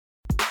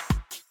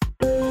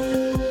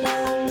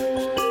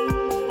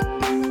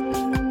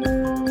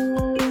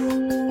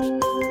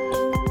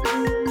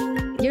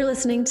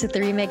listening to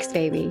Three Makes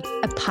Baby,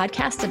 a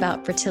podcast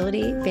about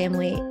fertility,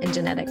 family, and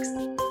genetics.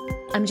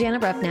 I'm Jana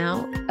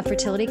Ruffnow, a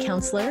fertility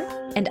counselor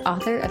and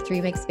author of Three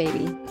Makes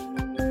Baby.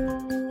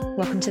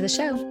 Welcome to the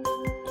show.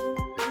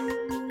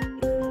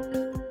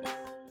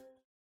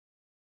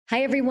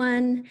 Hi,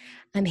 everyone.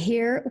 I'm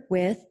here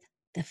with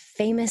the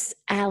famous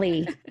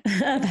Allie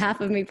of Half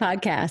of Me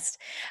podcast.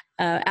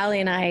 Allie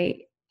and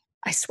I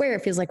swear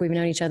it feels like we've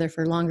known each other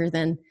for longer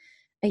than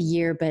a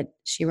year, but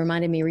she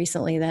reminded me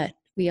recently that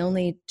we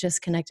only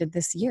just connected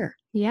this year.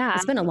 Yeah.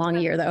 It's been a long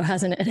year though,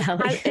 hasn't it,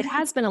 Allie? It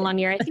has been a long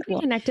year. I think we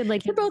connected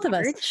like for both of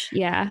us.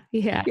 Yeah.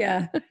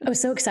 I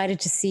was so excited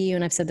to see you,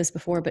 and I've said this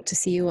before, but to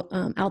see you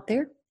out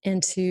there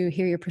and to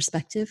hear your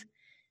perspective.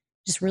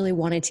 Just really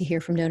wanted to hear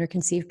from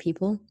donor-conceived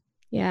people.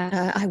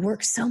 Yeah. I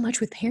work so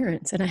much with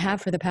parents, and I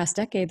have for the past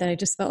decade, that I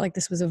just felt like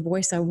this was a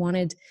voice I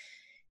wanted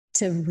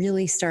to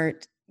really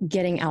start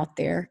getting out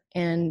there,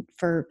 and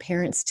for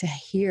parents to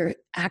hear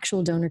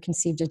actual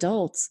donor-conceived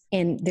adults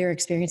and their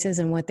experiences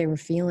and what they were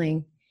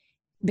feeling.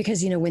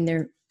 Because, you know, when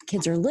their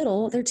kids are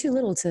little, they're too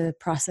little to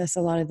process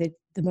a lot of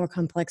the more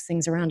complex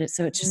things around it.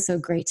 So it's just so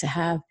great to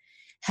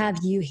have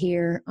you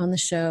here on the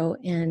show.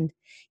 And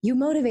you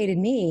motivated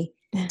me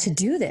to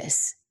do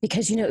this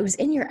because, you know, it was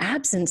in your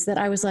absence that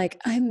I was like,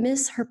 I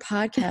miss her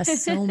podcast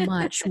so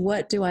much.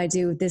 What do I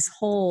do? This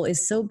hole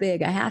is so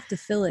big. I have to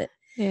fill it.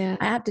 Yeah.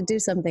 I have to do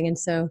something. And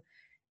so,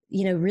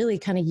 you know, really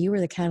kind of you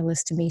were the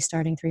catalyst to me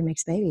starting Three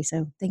Makes Baby.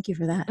 So thank you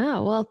for that.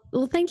 Oh,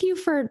 well, thank you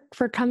for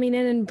coming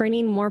in and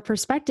bringing more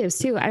perspectives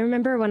too. I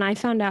remember when I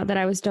found out that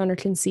I was donor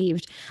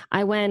conceived,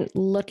 I went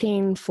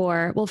looking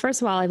for, well,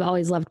 first of all, I've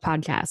always loved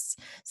podcasts.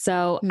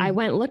 So I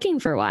went looking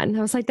for one. I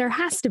was like, there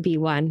has to be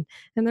one.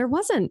 And there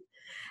wasn't.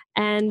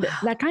 And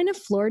that kind of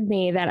floored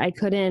me that I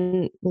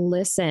couldn't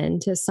listen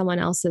to someone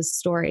else's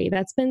story.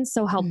 That's been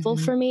so helpful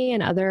for me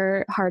in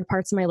other hard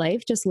parts of my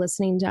life, just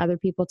listening to other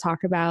people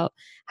talk about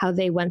how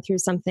they went through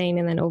something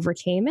and then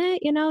overcame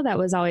it. You know, that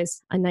was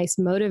always a nice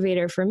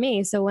motivator for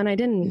me. So when I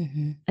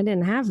didn't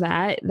have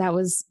that, that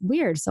was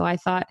weird. So I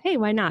thought, hey,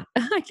 why not?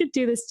 I could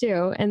do this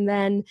too. And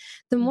then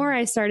the more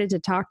I started to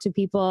talk to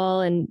people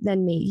and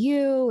then meet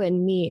you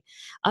and meet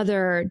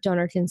other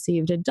donor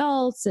conceived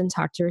adults and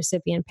talk to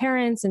recipient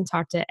parents and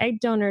talk to egg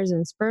donors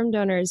and sperm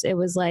donors, it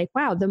was like,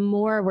 wow, the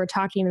more we're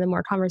talking and the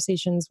more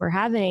conversations we're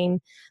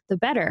having, the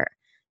better.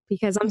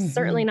 Because I'm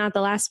certainly not the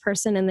last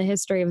person in the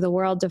history of the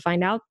world to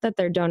find out that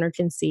they're donor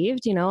conceived.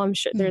 You know, I'm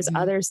sure there's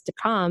others to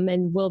come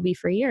and will be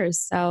for years.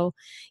 So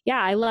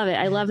yeah, I love it.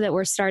 I love that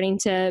we're starting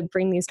to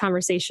bring these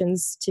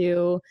conversations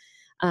to,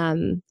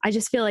 I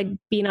just feel like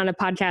being on a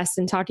podcast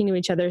and talking to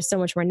each other is so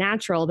much more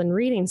natural than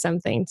reading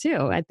something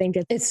too. I think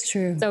it's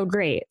true. So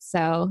great.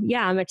 So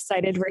yeah, I'm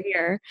excited we're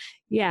here.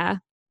 Yeah.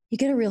 You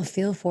get a real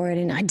feel for it.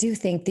 And I do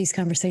think these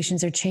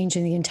conversations are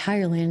changing the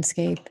entire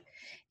landscape.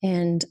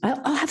 And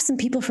I'll have some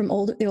people from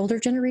the older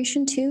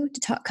generation too,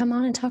 to come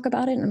on and talk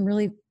about it. And I'm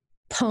really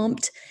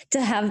pumped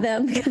to have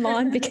them come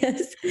on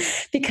because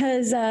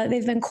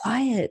they've been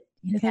quiet.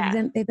 You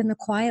know, they've been the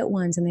quiet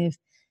ones, and they've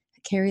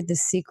carried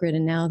this secret.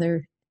 And now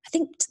I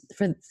think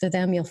for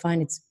them, you'll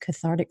find it's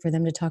cathartic for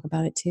them to talk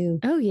about it too.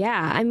 Oh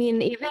yeah. I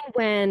mean,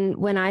 even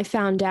when I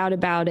found out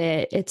about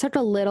it, it took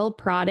a little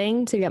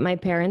prodding to get my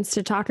parents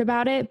to talk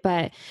about it.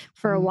 But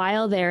for a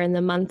while there, in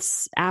the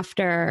months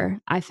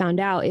after I found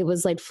out, it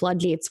was like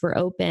floodgates were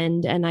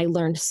opened, and I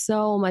learned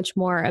so much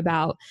more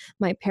about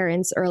my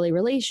parents' early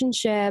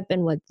relationship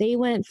and what they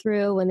went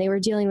through when they were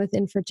dealing with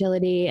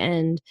infertility.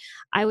 And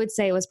I would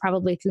say it was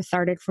probably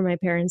cathartic for my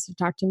parents to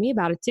talk to me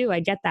about it too. I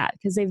get that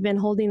because they've been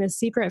holding this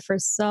secret for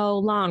so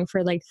long,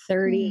 for like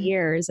 30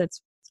 years.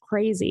 It's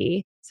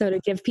crazy. So to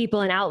give people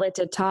an outlet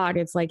to talk,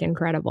 it's like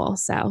incredible.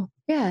 So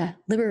yeah,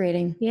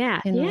 liberating. Yeah.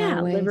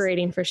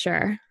 Liberating for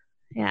sure.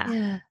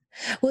 Yeah.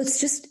 Well, it's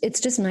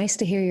just nice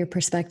to hear your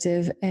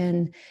perspective,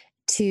 and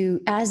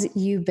as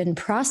you've been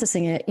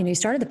processing it, you know, you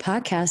started the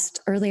podcast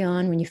early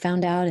on when you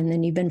found out, and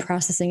then you've been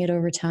processing it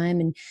over time,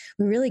 and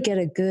we really get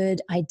a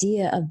good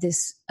idea of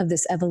this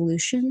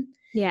evolution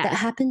that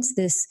happens.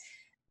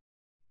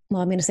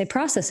 I'm going to say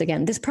process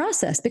again, this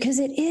process, because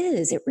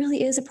it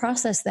really is a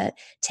process that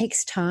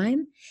takes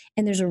time.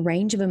 And there's a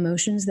range of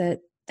emotions that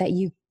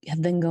you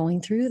have been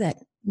going through that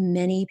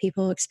many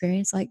people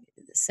experience, like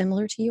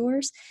similar to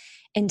yours.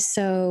 And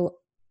so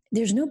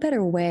there's no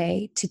better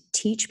way to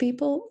teach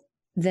people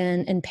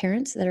and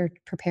parents that are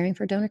preparing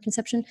for donor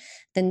conception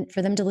than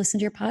for them to listen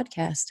to your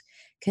podcast,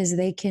 because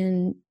they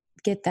can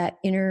get that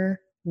inner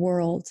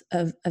world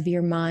of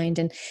your mind.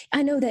 And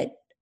I know that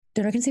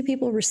donor conceived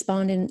people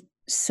respond in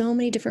so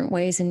many different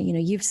ways. And, you know,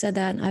 you've said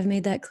that, and I've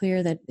made that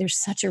clear, that there's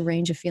such a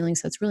range of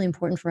feelings. So it's really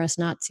important for us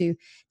not to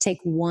take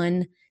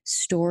one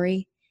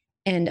story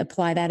and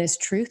apply that as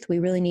truth. We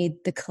really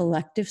need the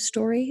collective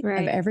story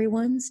of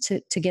everyone's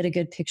to get a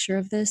good picture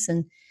of this.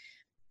 And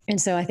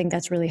so I think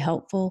that's really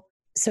helpful.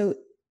 So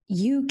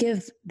you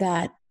give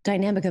that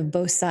dynamic of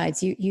both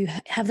sides. You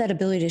have that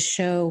ability to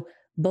show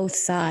both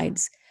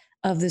sides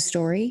of the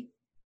story.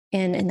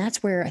 And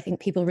that's where I think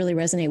people really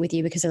resonate with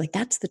you, because they're like,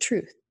 that's the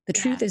truth. The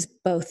Yeah. truth is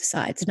both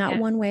sides, not Yeah.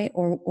 one way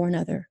or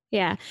another.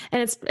 Yeah.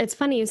 And it's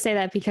funny you say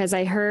that because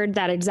I heard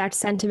that exact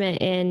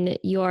sentiment in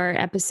your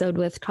episode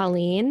with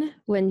Colleen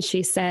when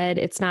she said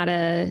it's not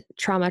a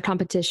trauma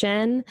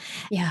competition.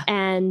 Yeah.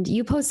 And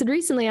you posted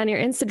recently on your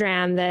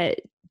Instagram that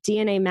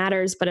DNA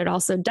matters, but it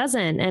also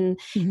doesn't. And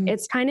Mhm.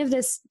 it's kind of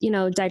this,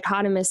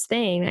 dichotomous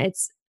thing.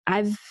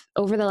 I've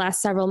over the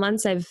last several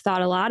months, I've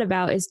thought a lot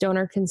about, is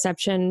donor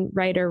conception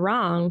right or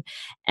wrong?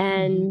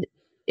 And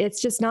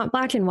it's just not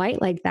black and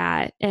white like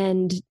that.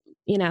 And,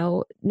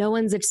 no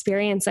one's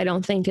experience, I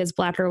don't think, is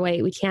black or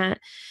white. We can't,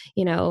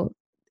 you know,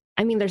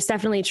 I mean, there's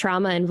definitely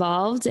trauma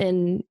involved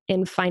in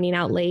finding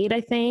out late,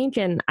 I think.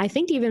 And I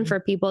think even for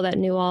people that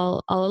knew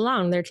all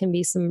along, there can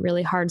be some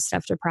really hard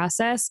stuff to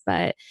process.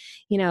 But,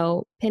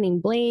 pinning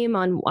blame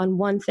on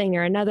one thing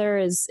or another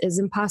is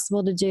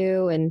impossible to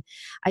do. And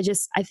I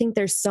think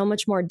there's so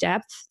much more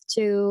depth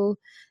to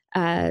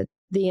the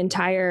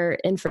entire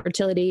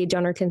infertility,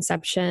 donor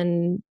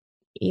conception,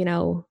 you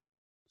know,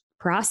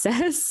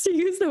 process to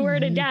use the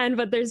word Mhm. again,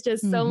 but there's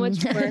just so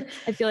much more.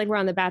 I feel like we're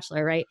on The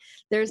Bachelor, right?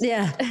 There's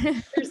Yeah.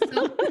 there's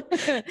so,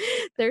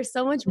 there's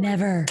so much more.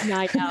 Never. No,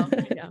 I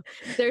know.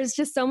 There's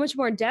just so much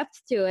more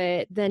depth to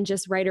it than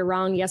just right or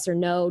wrong, yes or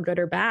no, good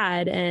or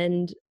bad.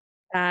 And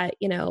I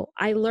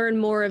learn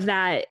more of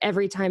that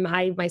every time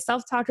I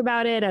myself talk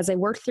about it as I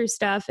work through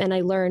stuff, and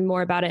I learn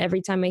more about it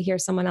every time I hear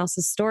someone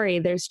else's story.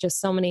 There's just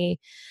so many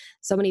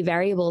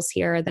variables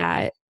here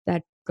that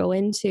go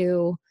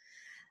into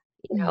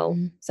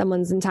Mhm.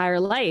 someone's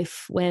entire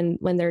life when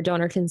they're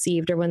donor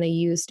conceived or when they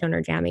use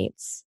donor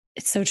gametes.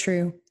 It's so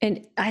true.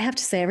 And I have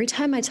to say, every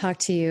time I talk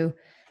to you,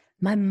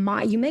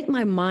 you make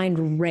my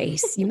mind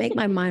race. You make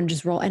my mind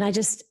just roll. And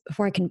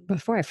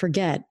before I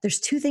forget, there's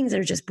two things that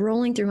are just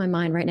rolling through my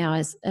mind right now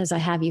as I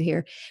have you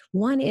here.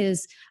 One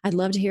is I'd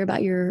love to hear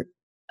about your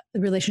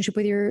relationship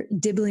with your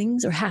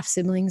dibblings or half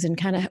siblings and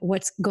kind of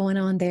what's going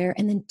on there.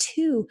 And then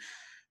two,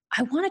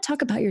 I want to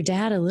talk about your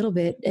dad a little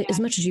bit, as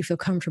much as you feel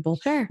comfortable,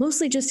 Sure.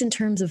 mostly just in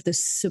terms of the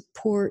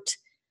support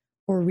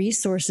or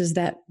resources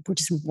that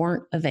just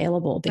weren't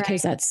available,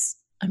 because Right.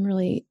 I'm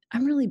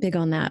really big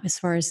on that as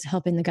far as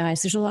helping the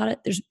guys. There's a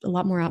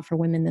lot more out for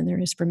women than there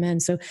is for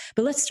men. So,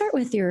 but let's start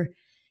with your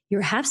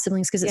half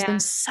siblings, because it's been Yeah.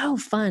 so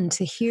fun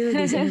to hear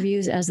these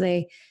interviews as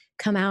they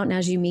come out and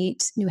as you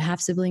meet new half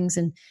siblings.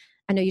 And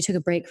I know you took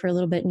a break for a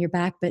little bit and you're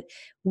back, but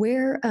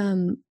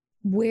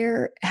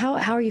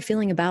how are you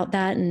feeling about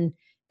that? And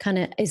kind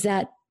of, is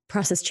that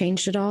process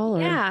changed at all,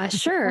 or Yeah, what's that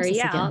sure. process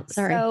Yeah. again?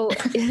 Sorry. So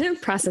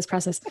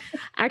process.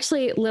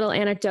 Actually, little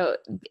anecdote.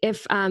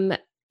 If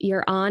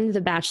you're on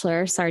The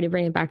Bachelor, sorry to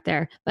bring it back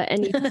there,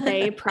 and you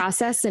say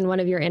process in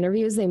one of your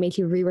interviews, they make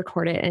you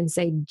re-record it and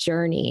say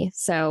journey.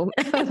 So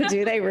Oh,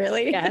 do they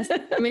really? yes,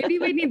 maybe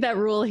we need that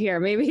rule here.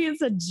 Maybe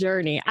it's a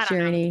journey. I don't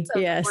know. Journey. It's so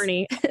Yes.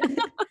 corny.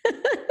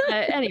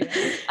 Anyway,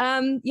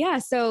 yeah.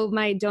 So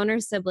my donor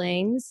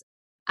siblings,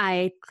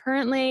 I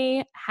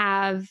currently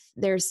have.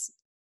 There's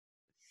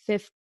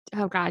 50.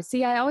 Oh God,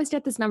 see, I always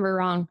get this number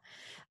wrong.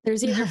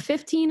 There's either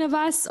 15 of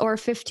us or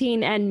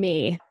 15 and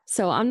me.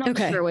 So I'm not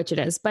Okay. sure which it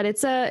is, but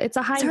it's a high It's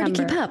hard number.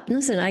 to keep up.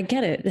 Listen, I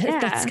get it. That's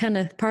Yeah. kind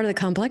of part of the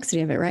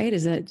complexity of it, right?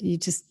 Is that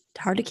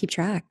hard to keep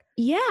track.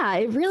 Yeah,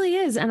 it really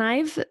is. And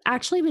I've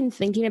actually been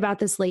thinking about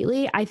this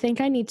lately. I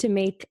think I need to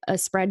make a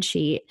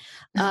spreadsheet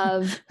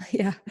of,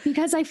 Yeah.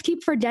 because I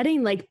keep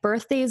forgetting, like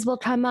birthdays will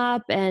come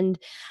up and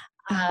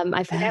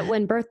I forget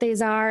when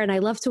birthdays are, and I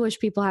love to wish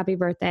people happy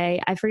birthday.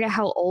 I forget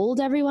how old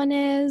everyone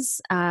is.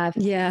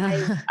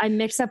 Yeah. I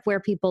mix up where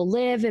people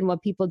live and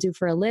what people do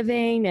for a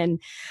living.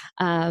 And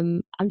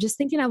I'm just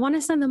thinking I want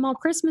to send them all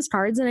Christmas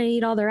cards and I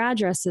need all their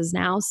addresses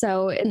now.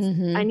 So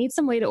I need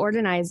some way to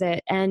organize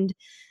it. And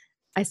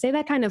I say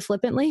that kind of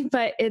flippantly,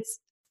 but it's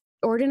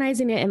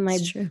organizing it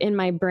It's true. in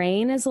my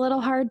brain is a little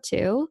hard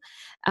too.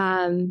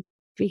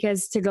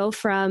 Because to go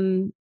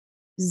from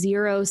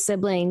 0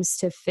 siblings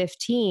to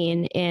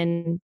 15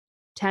 in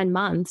 10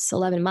 months,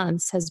 11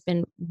 months has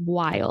been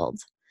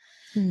wild.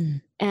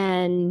 Mm.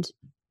 And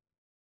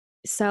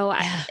so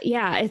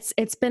Yeah.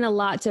 it's been a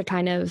lot to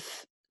kind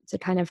of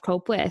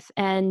cope with.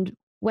 And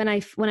when I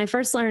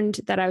first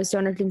learned that I was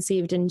donor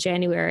conceived in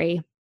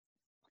January,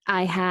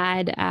 I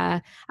had,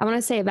 I want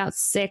to say about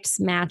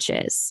 6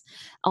 matches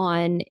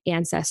on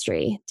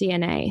Ancestry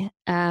DNA.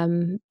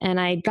 And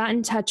I got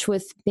in touch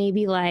with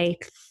maybe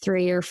like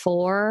 3 or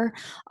 4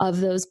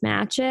 of those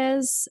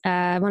matches.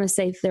 I want to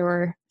say there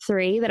were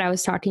 3 that I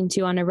was talking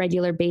to on a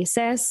regular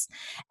basis.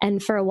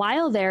 And for a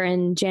while there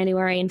in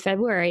January and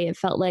February, it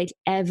felt like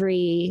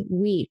every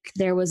week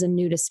there was a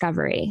new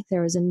discovery.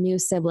 There was a new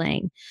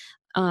sibling.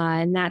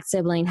 And that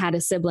sibling had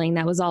a sibling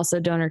that was also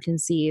donor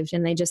conceived,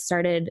 and they just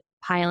started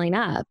piling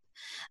up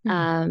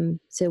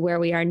to where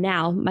we are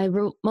now. My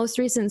most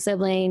recent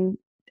sibling,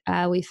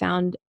 we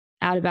found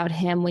out about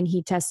him when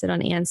he tested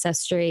on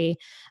Ancestry,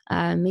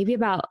 maybe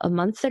about a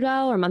month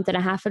ago or a month and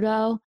a half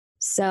ago.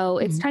 So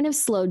it's kind of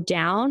slowed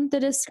down the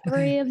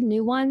discovery of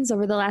new ones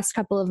over the last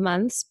couple of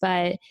months.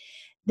 But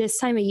this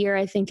time of year,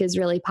 I think, is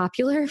really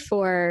popular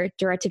for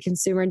direct to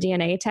consumer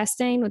DNA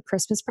testing with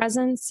Christmas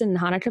presents and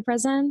Hanukkah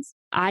presents.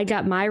 I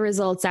got my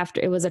results after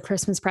it was a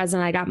Christmas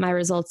present. I got my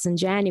results in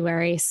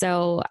January.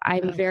 So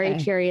I'm very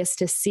Okay. curious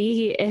to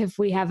see if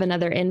we have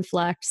another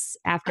influx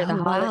after Oh, the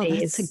wow. That's a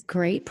holidays.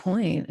 great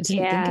point. I didn't think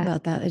Yeah.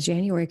 about that.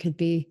 January could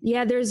be.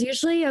 Yeah, there's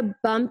usually a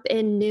bump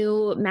in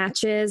new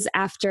matches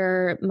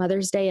after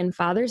Mother's Day and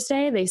Father's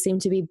Day. They seem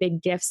to be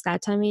big gifts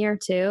that time of year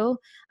too.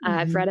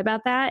 I've read Mhm.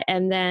 about that.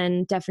 And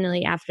then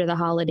definitely after the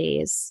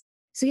holidays.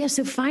 So yeah,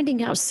 so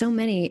finding out so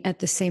many at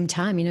the same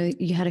time,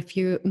 you had a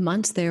few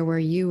months there where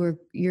your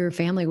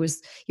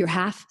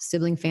half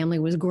sibling family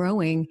was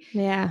growing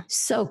Yeah.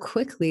 so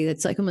quickly.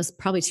 That's like almost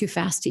probably too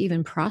fast to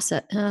even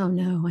process. Oh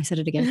no, I said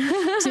it again.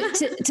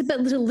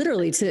 But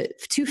literally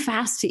too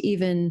fast to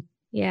even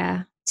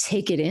Yeah.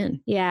 take it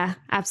in Yeah,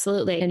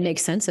 absolutely. and make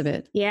sense of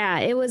it. Yeah,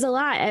 it was a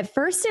lot. At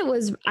first,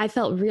 I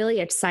felt really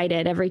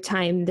excited every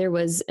time there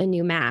was a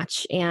new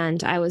match.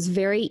 And I was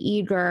very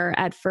eager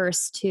at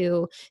first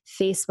to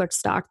Facebook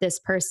stalk this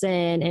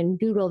person and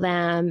Google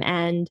them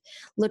and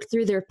look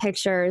through their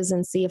pictures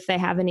and see if they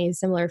have any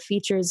similar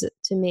features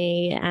to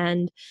me.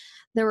 And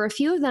there were a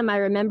few of them I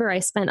remember I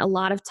spent a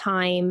lot of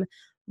time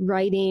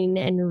writing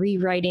and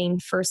rewriting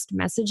first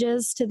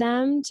messages to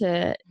them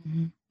to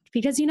Mhm.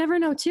 because you never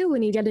know too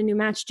when you get a new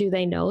match, do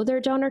they know they're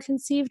donor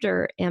conceived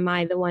or am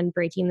I the one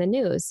breaking the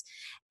news?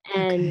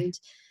 Okay. And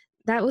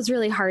that was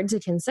really hard to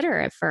consider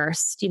at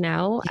first,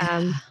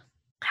 Yeah.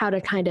 how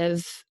to kind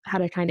of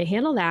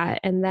handle that.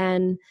 And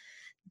then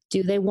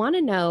do they want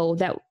to know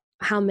that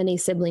how many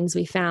siblings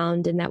we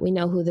found and that we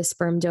know who the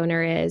sperm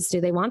donor is?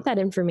 Do they want that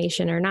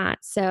information or not?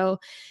 So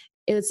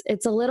it's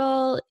a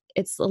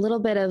little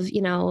bit of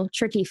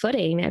tricky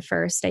footing at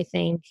first, I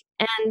think,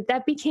 and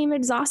that became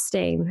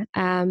exhausting.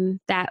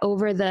 That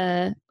over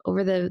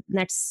the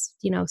next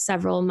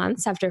several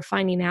months after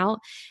finding out,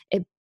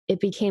 it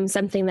became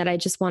something that I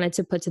just wanted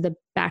to put to the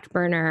back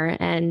burner.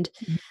 And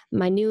Mhm.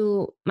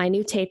 my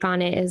new take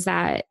on it is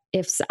that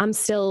if I'm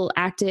still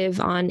active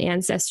on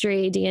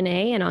Ancestry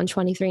DNA and on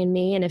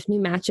 23andMe, and if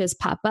new matches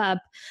pop up,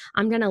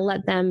 I'm going to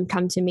let them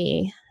come to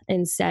me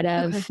instead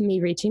Okay. of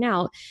me reaching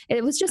out.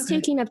 It was just Okay.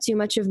 taking up too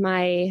much of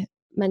my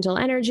mental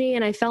energy.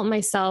 And I felt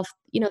myself,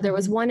 there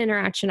was Mhm. one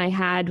interaction I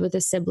had with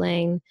a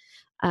sibling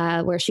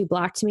where she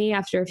blocked me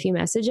after a few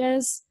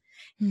messages.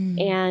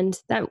 Mm.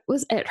 And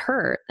it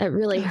hurt. It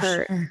really Oh,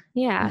 hurt. sure.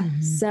 Yeah.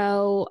 Mhm.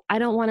 So I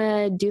don't want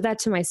to do that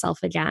to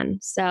myself again.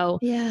 So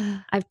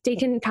Yeah. I've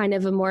taken kind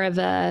of a more of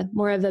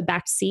a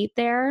back seat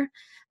there.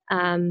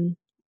 Um,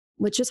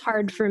 which is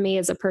hard for me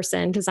as a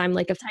person because I'm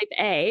like a type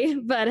A,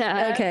 but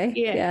Okay.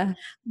 yeah, Yeah.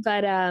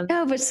 but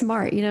No, but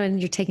smart, and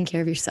you're taking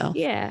care of yourself.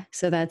 yeah,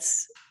 So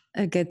that's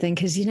a good thing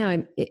because,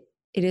 it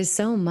is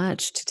so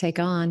much to take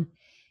on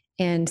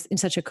and in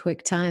such a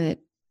quick time that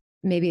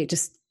maybe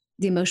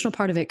the emotional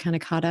part of it kind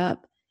of caught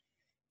up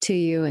to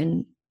you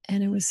and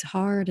it was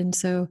hard. And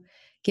so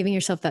giving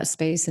yourself that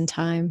space and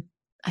time,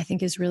 I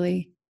think is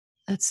really,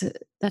 that's,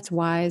 that's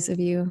wise of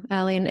you,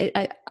 Allie. And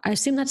I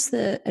assume that's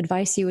the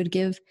advice you would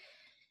give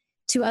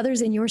to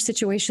others in your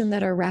situation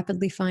that are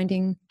rapidly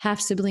finding half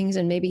siblings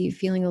and maybe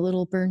feeling a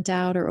little burnt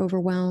out or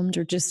overwhelmed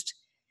or just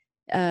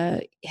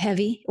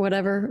heavy,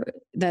 whatever,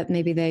 that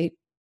maybe they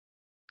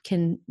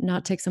can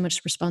not take so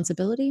much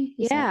responsibility.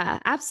 Is that? yeah,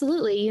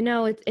 absolutely.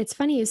 It's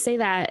funny you say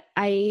that.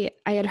 I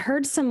had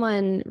heard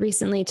someone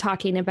recently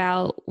talking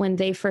about when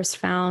they first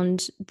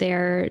found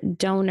their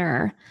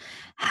donor,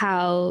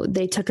 how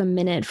they took a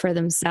minute for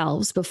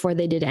themselves before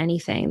they did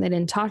anything. They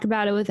didn't talk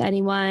about it with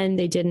anyone.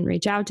 They didn't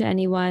reach out to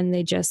anyone.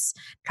 They just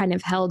kind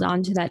of held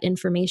on to that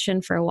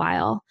information for a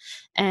while.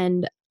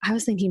 And I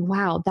was thinking,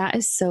 wow, that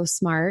is so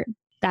smart.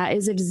 That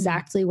is Mm.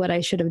 exactly what I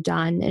should have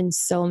done in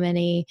so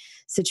many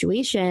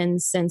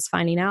situations since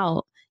finding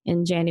out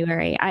in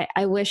January.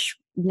 I wish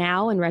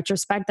now in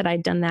retrospect that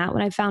I'd done that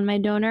when I found my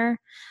donor.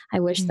 I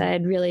wish that Mm.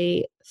 I'd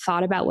really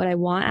thought about what I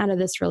want out of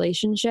this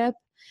relationship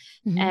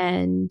Mhm.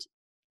 and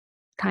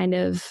kind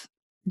of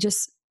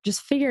just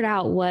figured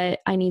out what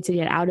I need to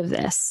get out of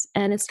this.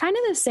 And it's kind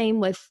of the same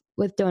with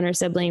donor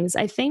siblings.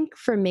 I think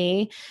for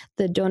me,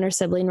 the donor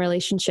sibling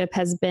relationship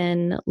has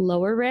been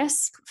lower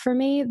risk for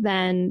me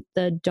than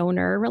the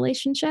donor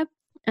relationship.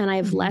 And I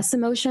have Mhm. less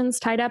emotions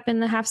tied up in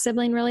the half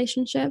sibling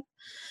relationship.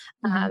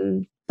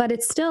 Mhm. But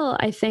it's still,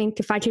 I think,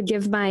 if I could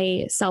give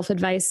myself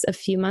advice a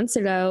few months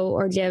ago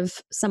or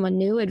give someone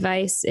new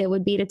advice, it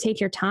would be to take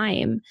your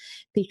time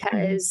Mhm.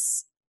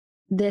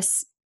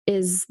 because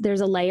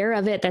there's a layer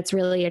of it that's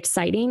really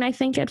exciting, I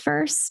think, at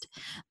first.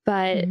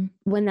 But Mhm.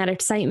 when that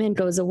excitement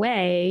goes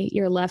away,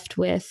 you're left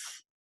with,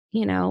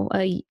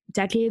 a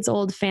decades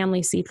old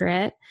family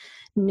secret,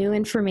 new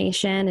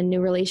information, and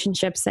new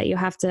relationships that you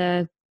have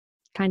to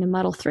kind of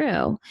muddle through.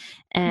 Mhm.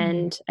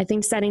 And I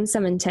think setting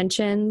some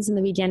intentions in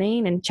the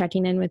beginning and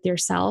checking in with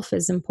yourself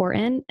is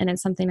important. And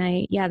it's something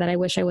that I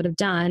wish I would have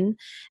done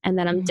and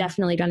that I'm Mhm.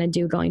 definitely going to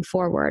do going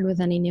forward with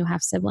any new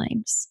half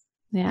siblings.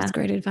 That's Yeah.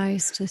 great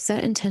advice to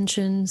set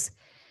intentions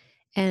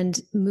and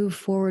move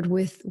forward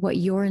with what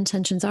your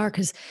intentions are.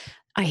 Because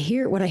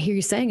what I hear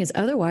you saying is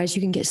otherwise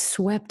you can get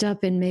swept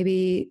up in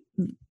maybe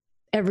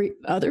every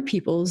other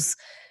people's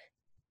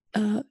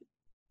uh,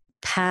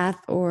 path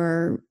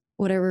or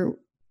whatever,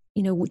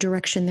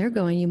 direction they're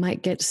going, you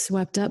might get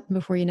swept up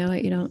before you know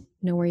it. You don't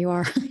know where you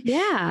are.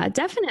 Yeah,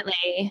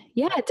 definitely.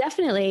 Yeah,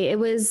 definitely.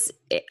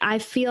 I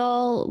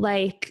feel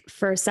like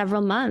for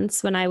several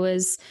months when I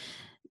was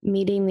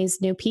meeting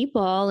these new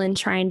people and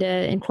trying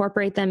to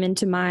incorporate them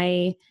into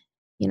my,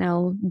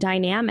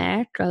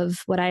 dynamic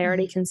of what I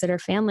already consider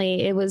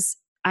family,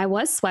 I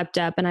was swept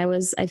up and I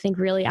think,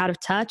 really out of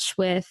touch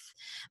with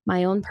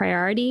my own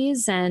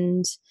priorities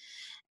and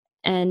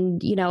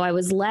I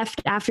was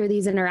left after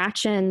these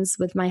interactions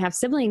with my half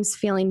siblings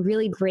feeling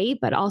really great,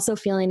 but also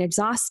feeling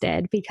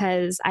exhausted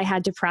because I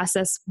had to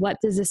process, what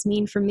does this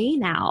mean for me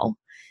now?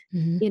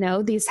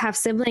 These half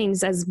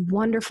siblings, as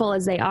wonderful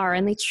as they are,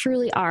 and they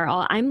truly are.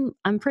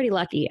 I'm pretty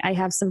lucky. I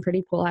have some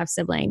pretty cool half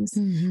siblings,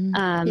 who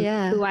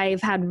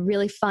I've had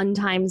really fun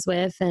times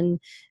with, and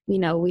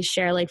we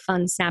share like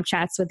fun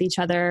Snapchats with each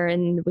other,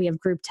 and we have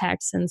group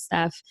texts and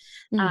stuff.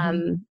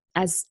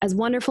 As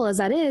wonderful as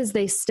that is,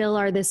 they still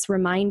are this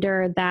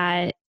reminder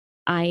that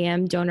I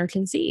am donor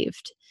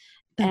conceived.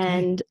 Okay.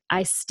 And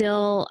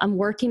I'm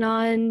working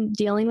on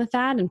dealing with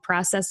that and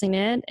processing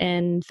it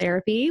in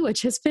therapy,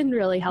 which has been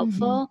really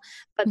helpful,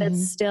 but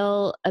that's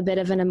still a bit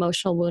of an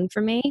emotional wound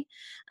for me,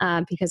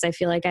 because I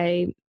feel like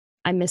I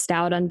missed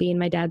out on being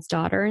my dad's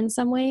daughter in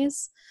some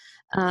ways.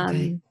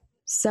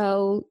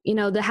 So,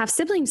 the half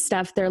sibling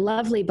stuff, they're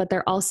lovely, but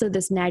they're also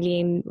this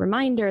nagging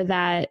reminder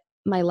that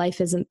my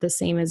life isn't the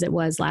same as it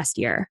was last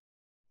year.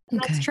 And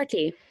that's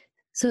tricky.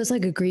 So it's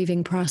like a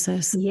grieving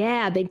process.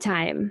 Yeah, big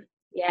time.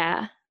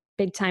 Yeah,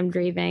 big time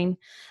grieving.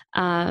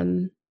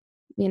 But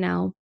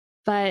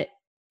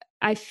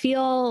I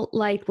feel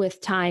like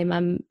with time,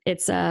 I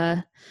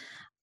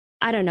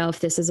don't know if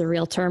this is a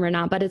real term or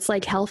not, but it's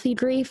like healthy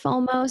grief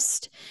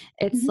almost.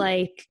 It's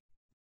like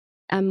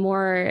I'm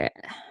more,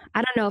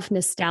 I don't know if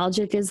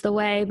nostalgic is the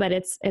way, but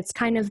it's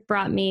kind of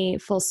brought me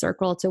full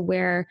circle to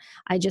where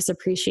I just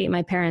appreciate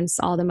my parents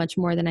all the much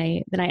more than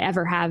I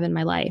ever have in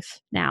my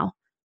life now.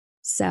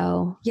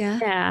 So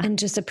yeah. And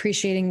just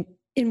appreciating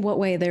in what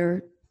way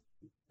their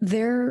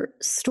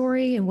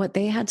story and what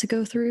they had to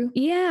go through.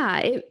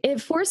 Yeah. It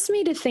forced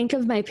me to think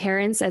of my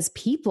parents as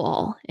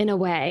people in a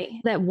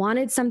way that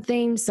wanted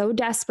something so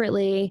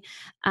desperately.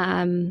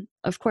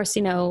 Of course,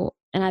 and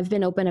I've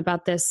been open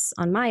about this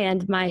on my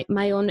end,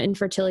 my own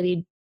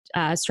infertility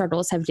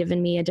struggles have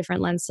given me a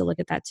different lens to look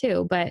at that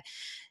too. But,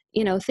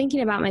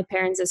 thinking about my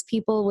parents as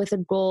people with a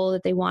goal,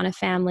 that they want a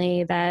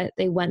family, that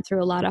they went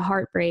through a lot of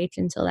heartbreak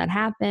until that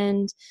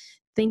happened,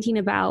 thinking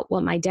about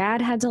what my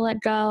dad had to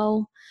let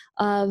go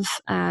of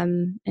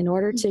in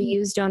order to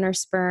use donor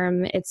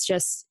sperm. It's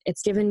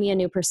given me a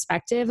new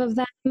perspective of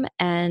them.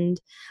 And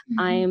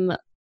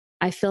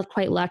I feel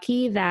quite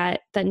lucky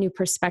that new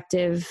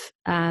perspective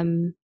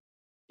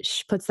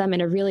puts them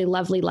in a really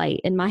lovely light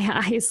in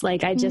my eyes.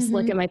 Like I just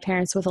look at my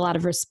parents with a lot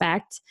of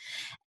respect.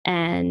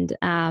 And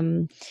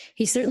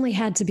he certainly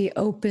had to be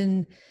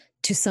open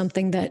to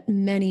something that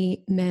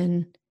many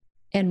men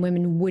and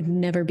women would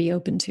never be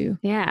open to.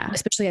 Yeah.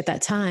 Especially at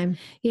that time.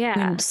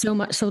 Yeah. When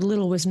so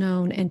little was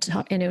known and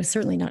it was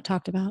certainly not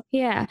talked about.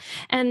 Yeah.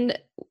 And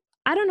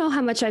I don't know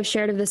how much I've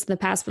shared of this in the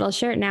past, but I'll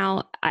share it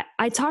now.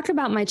 I talk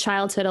about my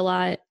childhood a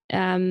lot,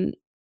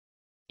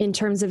 in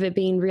terms of it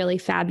being really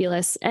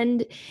fabulous.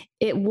 And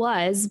it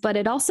was, but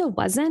it also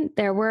wasn't.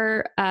 There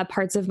were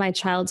parts of my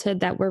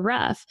childhood that were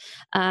rough.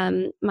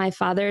 My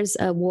father's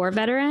a war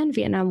veteran,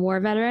 Vietnam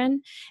War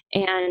veteran,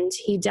 and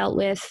he dealt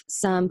with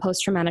some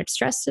post-traumatic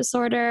stress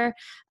disorder.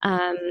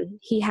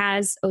 He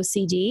has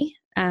OCD,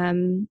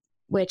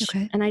 which,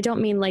 and I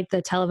don't mean like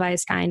the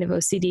televised kind of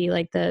OCD,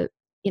 like the,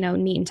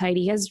 neat and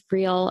tidy. He has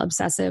real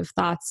obsessive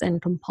thoughts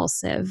and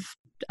compulsive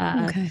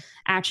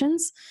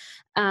actions.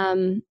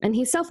 And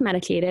he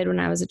self-medicated when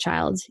I was a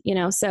child,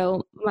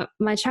 so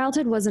my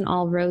childhood wasn't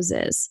all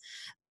roses,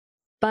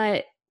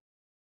 but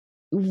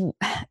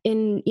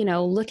in,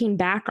 looking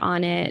back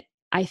on it,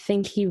 I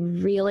think he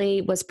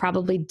really was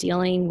probably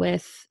dealing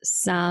with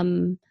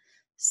some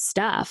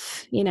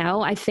stuff,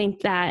 I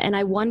think that, and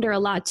I wonder a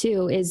lot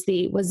too, was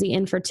the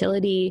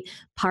infertility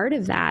part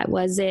of that?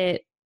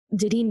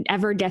 Did he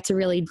ever get to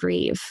really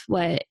grieve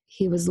what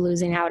he was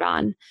losing out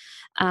on?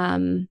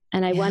 And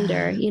I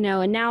wonder,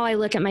 and now I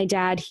look at my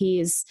dad,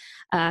 he's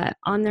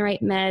on the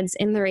right meds,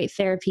 in the right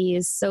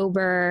therapies,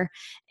 sober,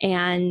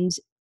 and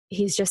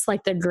he's just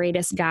like the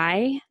greatest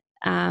guy.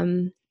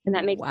 And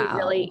that makes me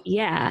really,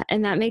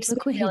 and that makes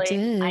Look me what really, he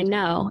did. I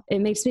know, it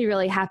makes me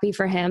really happy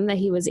for him that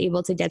he was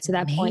able to get to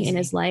that point in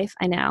his life.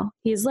 I know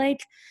he's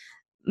like,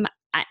 and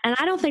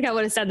I don't think I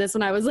would have said this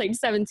when I was like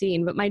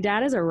 17, but my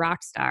dad is a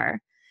rock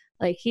star.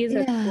 Like he's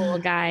a cool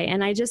guy.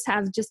 And I just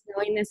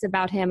knowing this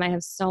about him, I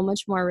have so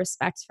much more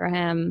respect for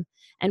him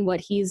and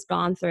what he's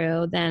gone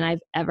through than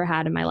I've ever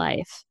had in my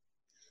life.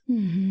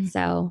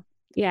 So,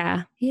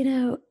 yeah.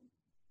 The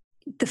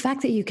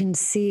fact that you can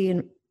see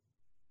and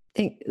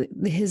think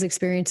his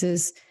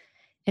experiences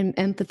and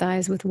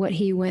empathize with what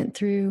he went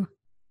through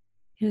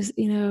is,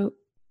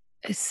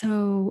 it's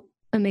so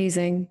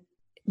amazing.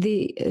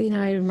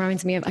 it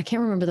reminds me of, I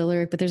can't remember the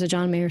lyric, but there's a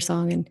John Mayer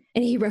song and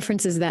he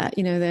references that,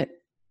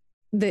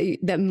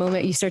 that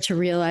moment you start to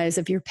realize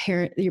if your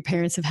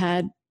parents have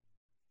had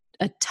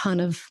a ton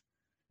of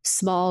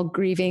small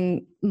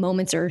grieving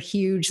moments or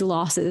huge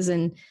losses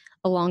and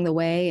along the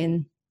way,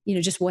 and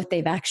just what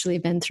they've actually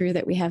been through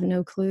that we have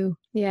no clue.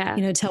 Yeah.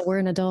 Till we're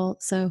an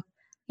adult. So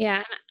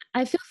yeah,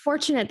 I feel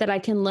fortunate that I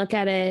can look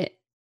at it.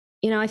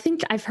 I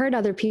think I've heard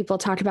other people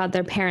talk about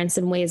their parents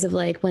in ways of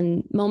like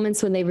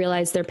moments when they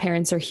realize their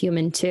parents are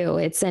human too.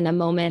 It's in a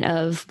moment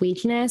of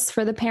weakness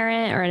for the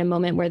parent, or in a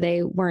moment where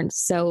they weren't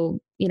so,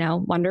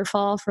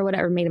 wonderful for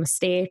whatever, made a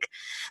mistake.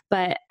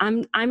 But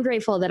I'm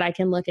grateful that I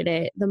can look at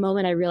it. The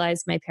moment I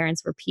realized my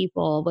parents were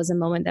people was a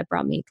moment that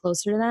brought me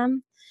closer to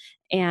them.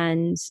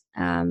 And,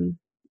 and,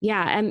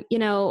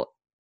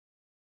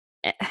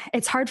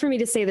 it's hard for me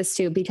to say this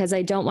too, because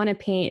I don't want to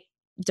paint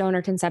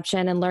donor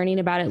conception and learning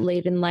about it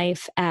late in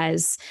life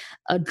as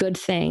a good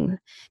thing,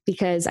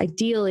 because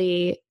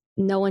ideally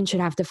no one should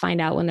have to find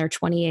out when they're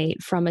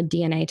 28 from a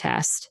DNA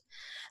test.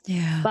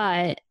 Yeah.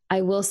 But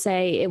I will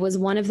say it was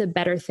one of the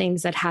better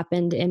things that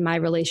happened in my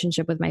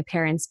relationship with my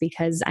parents,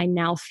 because I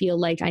now feel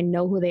like I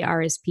know who they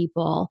are as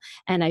people.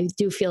 And I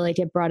do feel like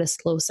it brought us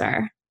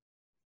closer.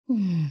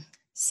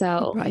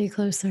 So it brought you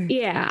closer.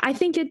 Yeah, I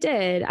think it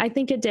did.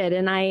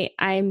 And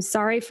I'm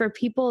sorry for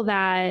people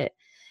that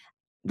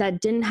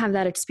didn't have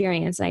that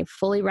experience. I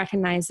fully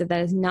recognize that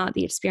is not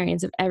the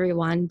experience of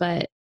everyone,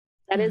 but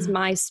that is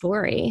my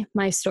story.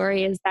 My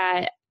story is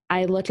that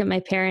I look at my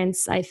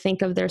parents, I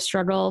think of their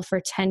struggle for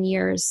 10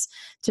 years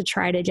to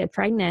try to get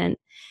pregnant.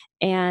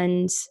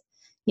 And,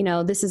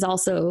 this is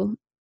also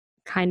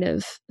kind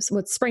of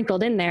what's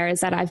sprinkled in there,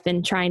 is that I've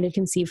been trying to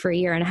conceive for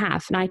 1.5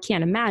 years. And I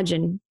can't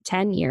imagine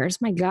 10 years.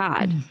 My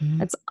God,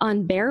 that's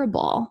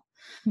unbearable.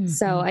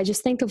 So I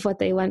just think of what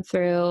they went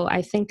through.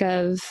 I think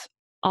of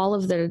all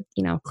of the,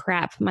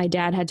 crap my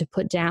dad had to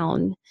put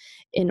down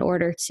in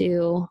order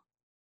to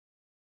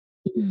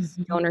use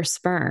donor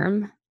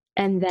sperm.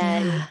 And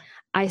then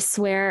I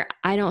swear,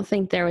 I don't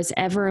think there was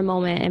ever a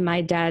moment in my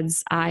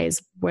dad's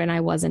eyes when I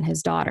wasn't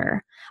his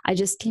daughter. I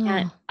just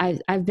can't.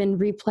 I've been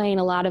replaying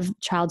a lot of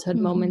childhood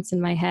moments in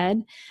my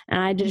head, and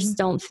I just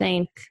don't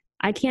think,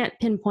 I can't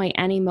pinpoint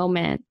any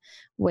moment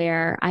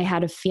where I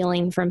had a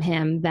feeling from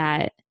him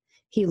that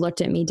he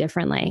looked at me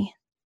differently.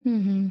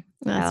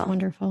 That's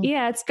wonderful.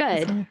 Yeah, it's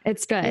good.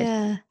 It's good.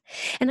 Yeah.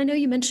 And I know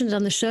you mentioned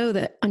on the show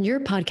that on your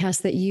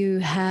podcast that you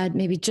had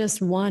maybe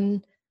just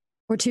 1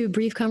 or 2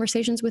 brief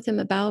conversations with him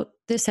about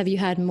this. Have you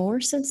had more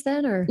since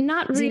then, or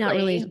not really? Not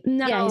really.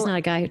 No. Yeah, he's not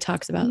a guy who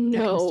talks about that kind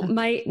of stuff.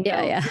 My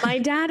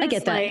dad is, I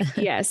get that.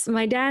 Yes,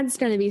 my dad's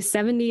going to be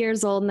 70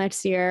 years old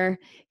next year.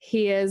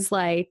 He is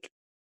like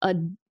a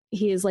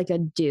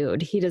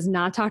dude. He does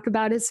not talk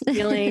about his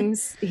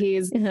feelings.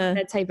 He's not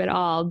that type at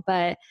all.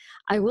 But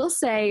I will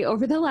say,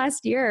 over the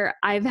last year,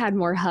 I've had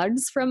more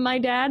hugs from my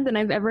dad than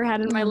I've ever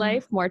had in my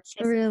life, more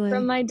kisses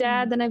from my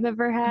dad than I've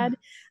ever had.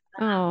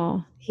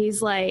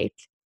 He's like,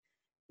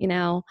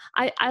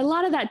 a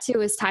lot of that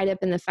too is tied up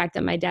in the fact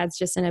that my dad's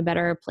just in a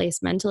better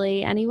place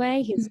mentally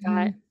anyway. He's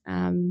got,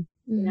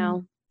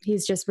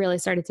 he's just really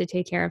started to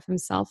take care of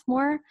himself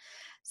more.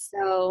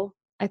 So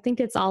I think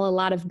it's all, a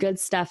lot of good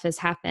stuff has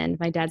happened.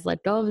 My dad's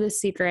let go of the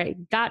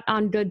secret, got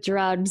on good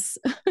drugs,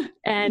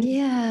 and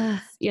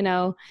I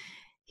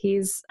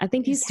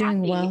think he's doing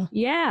happy. well.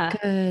 Yeah.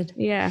 Good.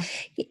 Yeah.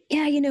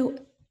 Yeah.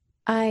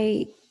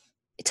 I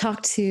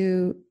talked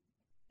to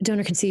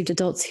donor conceived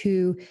adults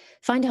who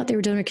find out they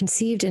were donor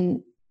conceived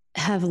and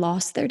have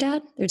lost their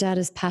dad. Their dad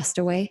has passed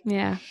away.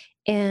 Yeah.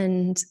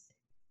 And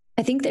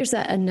I think there's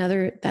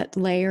that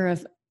layer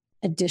of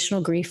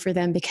additional grief for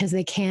them because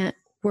they can't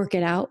work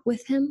it out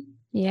with him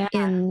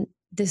in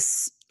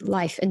this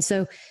life. And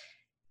so,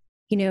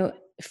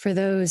 for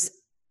those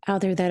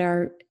out there that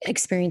are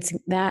experiencing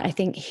that, I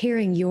think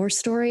hearing your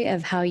story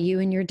of how you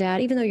and your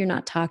dad, even though you're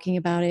not talking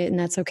about it, and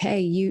that's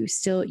okay, you're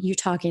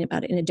talking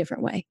about it in a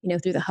different way,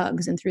 through the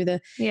hugs and through the,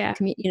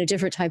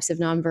 different types of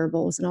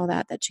nonverbals and all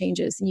that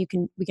changes. And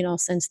we can all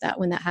sense that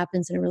when that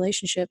happens in a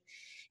relationship,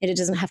 and it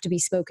doesn't have to be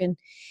spoken.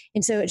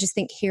 And so I just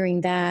think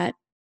hearing that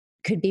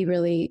could be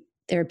really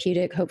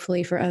therapeutic,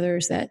 hopefully for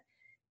others that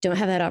don't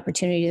have that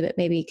opportunity, but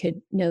maybe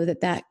could know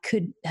that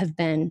could have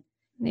been,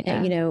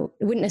 it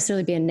wouldn't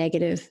necessarily be a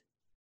negative,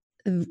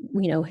 him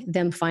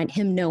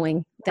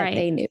knowing that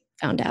they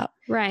found out.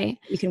 Right.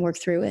 You can work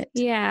through it.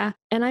 Yeah.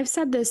 And I've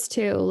said this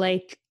too,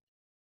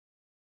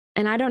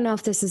 and I don't know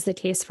if this is the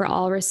case for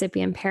all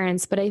recipient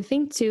parents, but I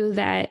think too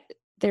that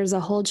there's a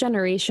whole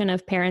generation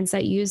of parents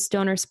that use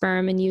donor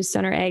sperm and use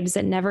donor eggs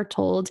that never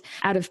told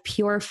out of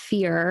pure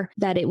fear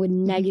that it would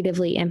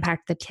negatively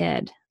impact the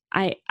kid.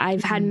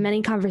 I've had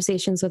many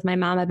conversations with my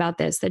mom about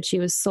this, that she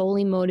was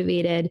solely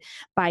motivated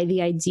by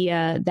the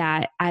idea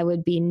that I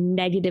would be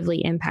negatively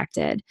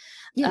impacted.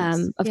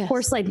 Yes. Of Yes.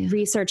 course, like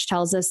research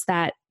tells us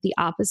that the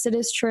opposite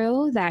is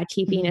true, that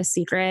keeping a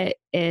secret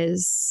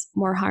is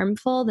more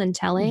harmful than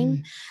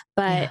telling.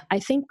 But I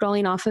think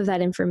going off of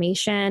that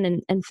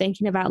information and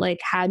thinking about like,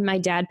 had my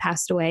dad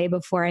passed away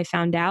before I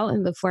found out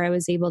and before I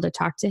was able to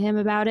talk to him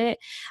about it,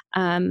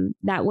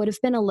 that would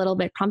have been a little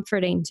bit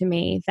comforting to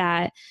me,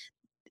 that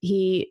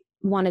he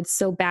wanted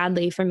so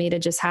badly for me to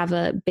just have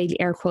a big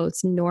air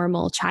quotes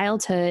normal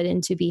childhood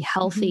and to be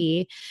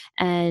healthy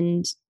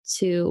and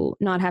to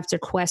not have to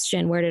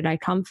question where did I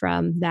come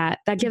from. That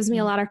gives me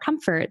a lot of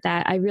comfort,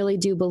 that I really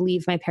do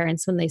believe my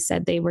parents when they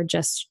said they were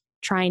just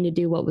trying to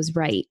do what was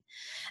right.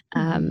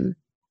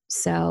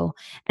 So,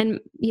 and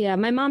yeah,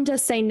 my mom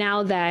does say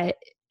now that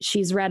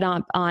she's read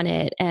up on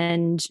it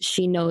and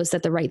she knows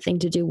that the right thing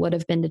to do would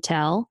have been to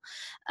tell.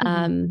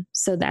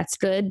 So that's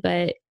good.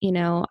 But you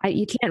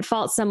can't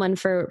fault someone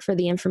for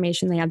the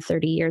information they had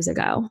 30 years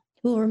ago.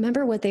 Well,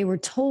 remember what they were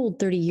told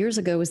 30 years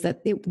ago was that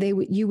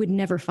you would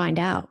never find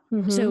out.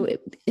 So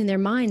in their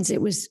minds,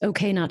 it was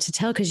okay not to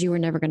tell because you were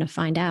never going to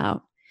find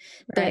out.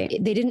 Right.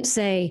 But they didn't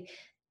say,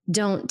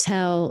 don't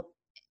tell,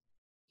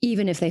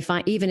 even if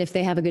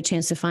they have a good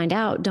chance to find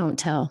out, don't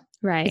tell.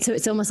 Right. So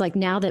it's almost like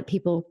now that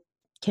people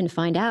can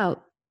find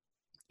out,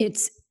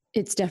 it's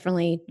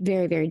definitely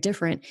very, very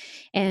different.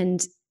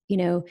 And,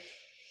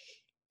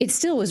 it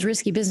still was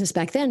risky business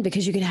back then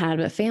because you could have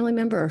a family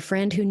member or a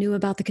friend who knew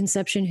about the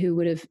conception who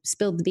would have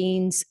spilled the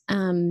beans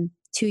to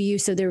you.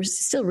 So there was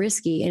still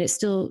risky, and it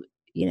still,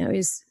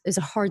 is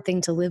a hard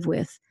thing to live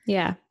with.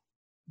 Yeah.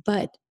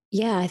 But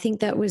yeah, I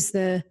think that was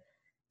the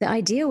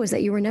idea, was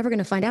that you were never going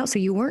to find out. So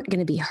you weren't going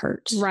to be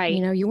hurt. Right.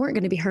 You weren't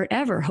going to be hurt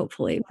ever.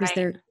 Hopefully was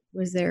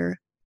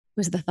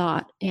the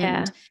thought.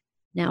 And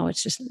now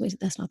it's just,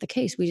 that's not the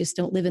case. We just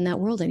don't live in that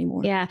world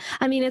anymore. Yeah.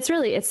 I mean, it's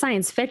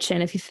science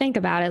fiction. If you think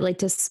about it, like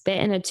to spit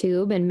in a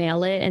tube and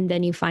mail it, and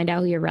then you find out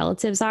who your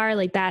relatives are,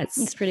 like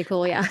it's pretty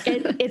cool. Yeah.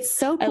 It's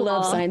so cool. I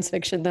love science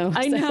fiction though.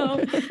 I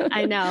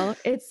know.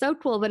 It's so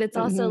cool, but it's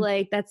also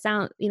like that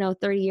sound,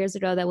 30 years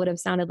ago, that would have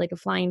sounded like a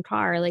flying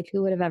car. Like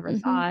who would have ever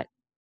thought?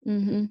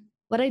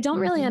 What I don't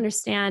really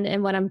understand,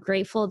 and what I'm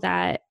grateful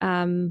to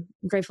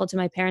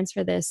my parents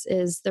for this,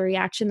 is the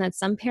reaction that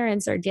some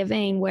parents are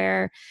giving,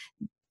 where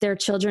their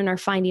children are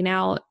finding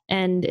out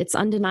and it's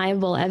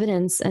undeniable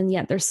evidence, and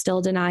yet they're still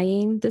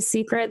denying the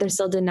secret. They're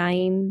still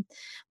denying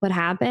what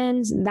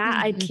happened.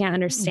 That I can't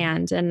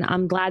understand. And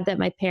I'm glad that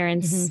my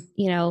parents,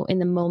 in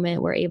the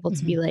moment were able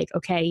to be like,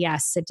 okay,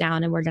 yes, sit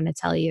down and we're going to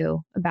tell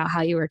you about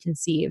how you were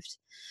conceived.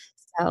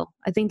 So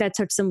I think that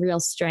took some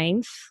real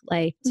strength,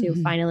 like to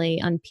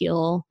finally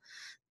unpeel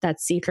that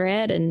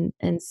secret and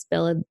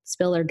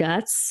spill their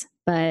guts.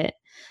 But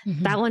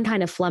that one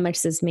kind of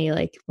flummoxes me,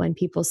 like when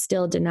people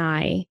still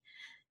deny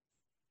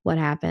what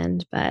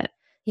happened. But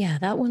yeah,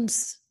 that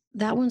one's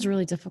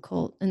really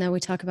difficult. And then we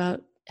talk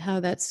about how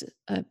that's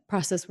a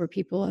process where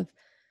people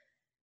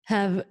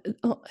have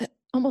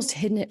almost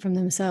hidden it from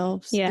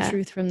themselves, the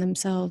truth from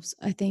themselves,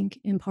 I think,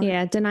 in part.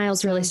 Yeah,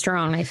 denial's really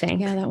strong, I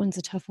think. Yeah, that one's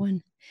a tough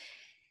one.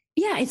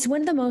 Yeah, it's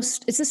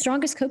the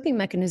strongest coping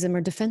mechanism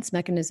or defense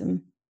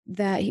mechanism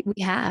that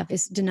we have,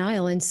 is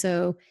denial. And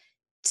so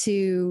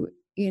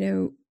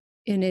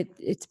and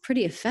it's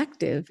pretty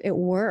effective. It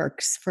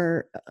works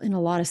in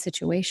a lot of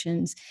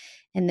situations.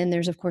 And then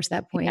there's, of course,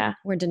 that point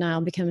where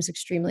denial becomes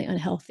extremely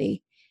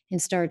unhealthy and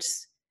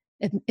starts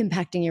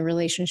impacting your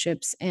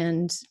relationships.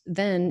 And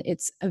then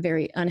it's a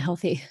very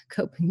unhealthy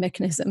coping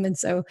mechanism. And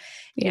so,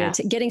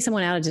 getting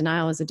someone out of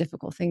denial is a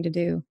difficult thing to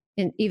do.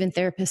 And even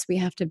therapists, we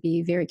have to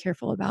be very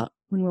careful about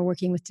when we're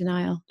working with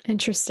denial.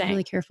 Interesting.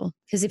 Really careful.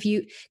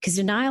 Because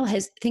denial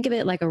think of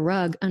it like a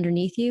rug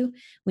underneath you.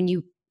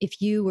 If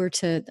you were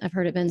to, I've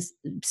heard it been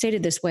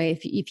stated this way,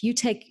 if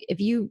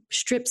you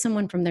strip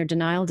someone from their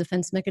denial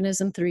defense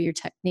mechanism through your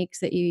techniques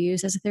that you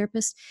use as a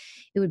therapist,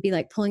 it would be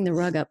like pulling the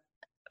rug up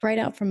right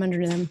out from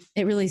under them.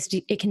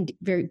 It can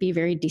be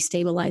very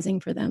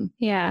destabilizing for them.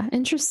 Yeah.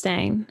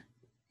 Interesting.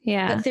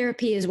 Yeah. But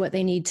therapy is what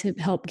they need to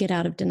help get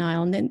out of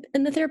denial. And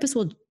the therapist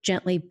will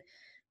gently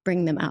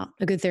bring them out.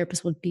 A good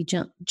therapist will be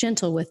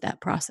gentle with that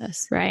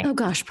process. Right. Oh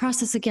gosh,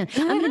 process again.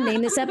 I'm going to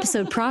name this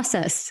episode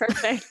Process.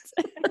 Perfect.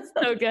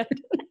 So good.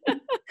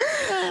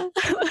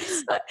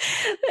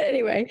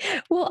 Anyway,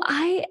 well,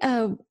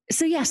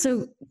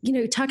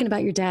 talking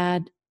about your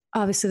dad,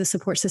 obviously the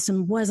support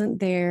system wasn't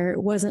there,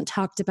 wasn't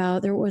talked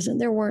about. There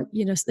weren't,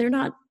 they're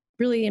not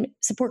really in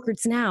support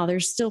groups now. We're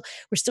still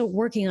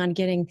working on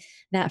getting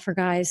that for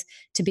guys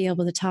to be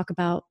able to talk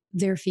about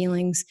their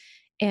feelings.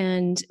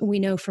 And we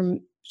know from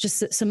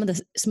just some of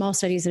the small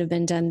studies that have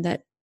been done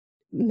that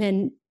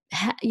men,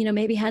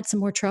 maybe had some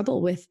more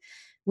trouble with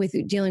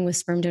dealing with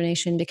sperm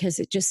donation, because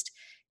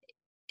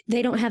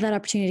they don't have that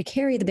opportunity to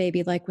carry the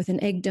baby like with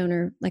an egg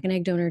donor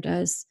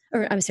does,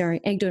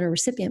 egg donor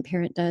recipient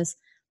parent does.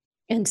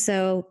 And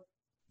so,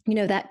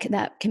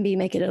 that can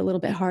make it a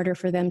little bit harder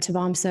for them to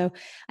bond. So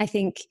I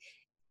think,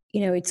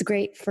 it's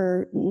great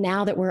for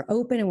now that we're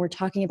open and we're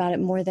talking about it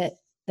more, that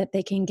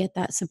they can get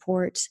that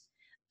support.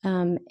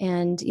 And,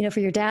 for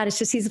your dad, it's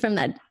just, he's from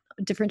that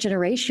different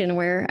generation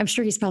where I'm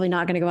sure he's probably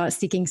not going to go out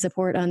seeking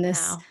support on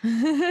this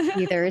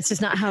either. It's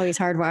just not how he's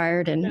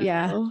hardwired.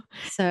 And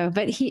so,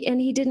 but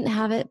he didn't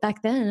have it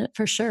back then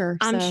for sure.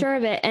 I'm sure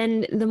of it.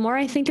 And the more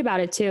I think about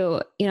it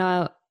too,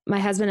 my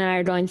husband and I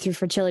are going through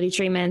fertility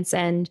treatments,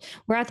 and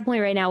we're at the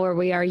point right now where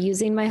we are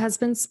using my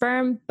husband's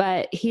sperm,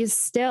 but he's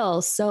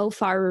still so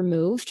far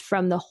removed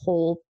from the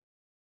whole,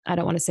 I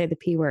don't want to say the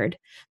P word,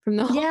 from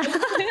the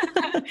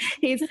whole,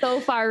 he's so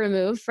far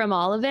removed from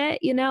all of it,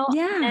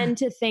 and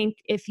to think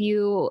if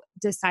you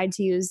decide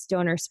to use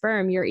donor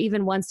sperm, you're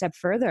even one step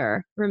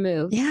further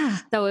removed. Yeah.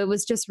 So it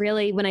was just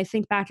really, when I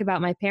think back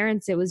about my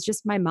parents, it was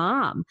just my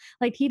mom.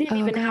 Like he didn't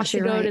even have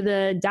to go to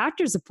the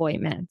doctor's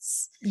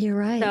appointments. You're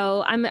right.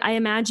 So I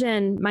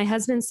imagine my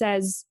husband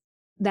says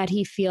that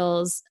he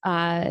feels,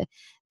 that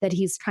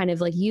he's kind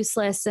of like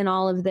useless in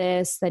all of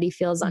this, that he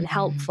feels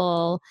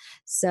unhelpful.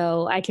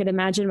 So I could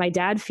imagine my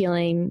dad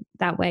feeling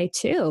that way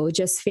too,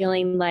 just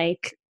feeling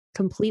like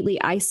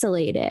completely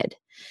isolated.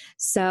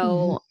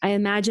 So I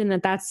imagine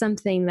that that's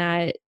something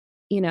that,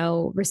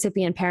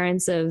 recipient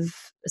parents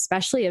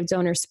especially of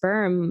donor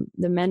sperm,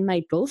 the men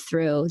might go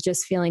through,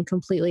 just feeling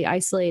completely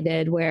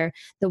isolated, where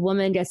the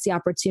woman gets the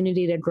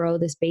opportunity to grow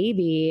this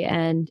baby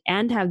and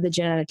have the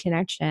genetic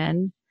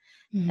connection.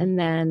 And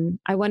then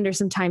I wonder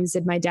sometimes,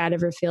 did my dad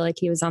ever feel like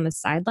he was on the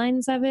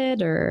sidelines of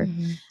it or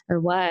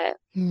what?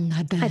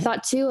 I bet. I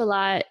thought too a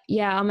lot.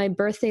 Yeah. On my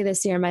birthday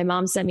this year, my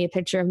mom sent me a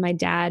picture of my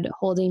dad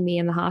holding me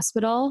in the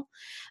hospital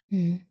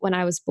when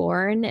I was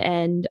born.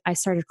 And I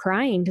started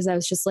crying because I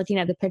was just looking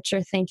at the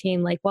picture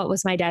thinking, like, what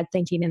was my dad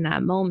thinking in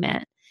that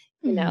moment?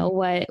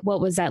 What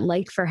was that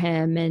like for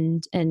him?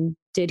 And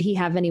did he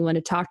have anyone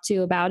to talk to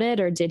about it,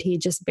 or did he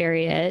just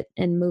bury it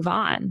and move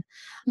on?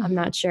 I'm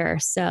not sure.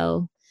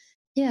 So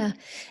yeah.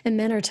 And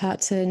men are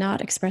taught to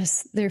not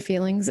express their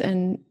feelings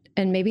and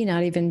maybe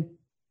not even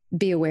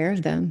be aware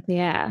of them.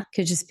 Yeah.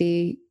 Could just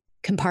be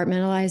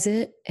compartmentalize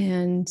it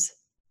and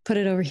put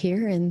it over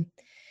here. And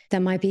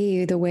that might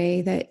be the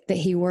way that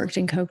he worked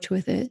and coped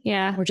with it.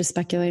 Yeah. We're just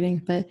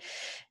speculating, but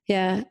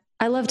yeah,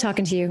 I love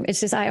talking to you. It's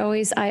just, I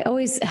always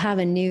have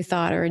a new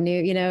thought or a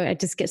new, I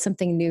just get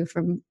something new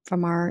from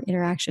our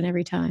interaction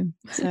every time.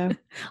 So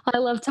I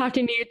love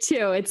talking to you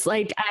too. It's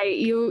like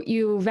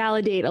you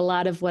validate a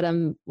lot of what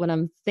I'm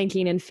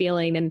thinking and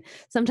feeling. And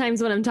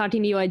sometimes when I'm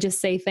talking to you, I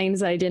just say things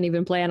that I didn't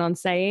even plan on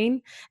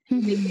saying.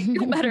 And make me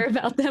feel better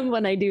about them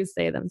when I do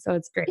say them. So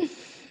it's great.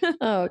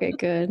 Oh, okay.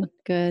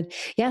 Good.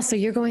 Yeah. So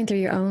you're going through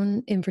your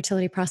own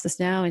infertility process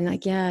now. And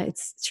like, yeah,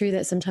 it's true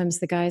that sometimes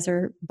the guys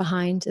are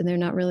behind and they're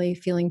not really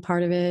feeling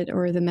part of it,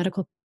 or the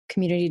medical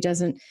community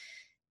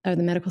or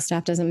the medical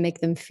staff doesn't make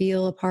them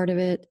feel a part of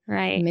it.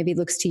 Right. And maybe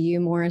looks to you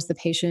more as the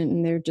patient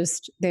and they're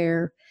just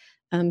there.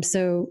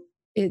 So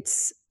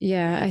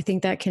I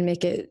think that can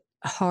make it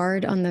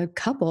hard on the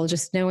couple,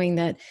 just knowing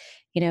that,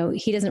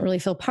 he doesn't really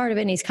feel part of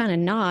it and he's kind of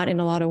not in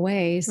a lot of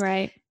ways.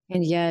 Right.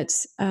 And yet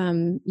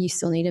you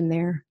still need him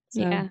there.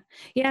 So.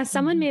 Yeah.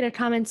 Someone made a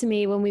comment to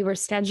me when we were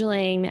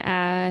scheduling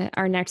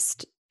our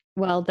next,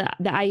 the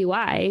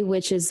IUI,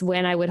 which is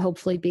when I would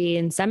hopefully be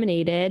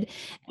inseminated.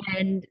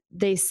 And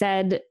they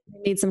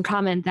made some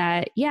comment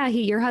that,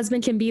 your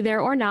husband can be there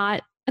or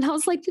not. And I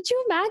was like, could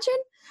you imagine?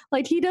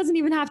 Like, he doesn't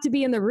even have to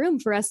be in the room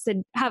for us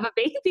to have a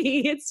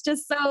baby. It's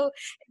just so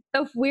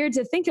weird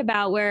to think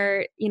about,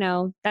 where,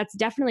 that's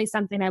definitely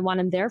something I want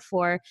him there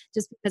for,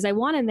 just because I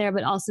want him there,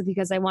 but also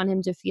because I want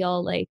him to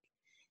feel like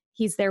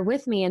he's there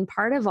with me and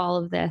part of all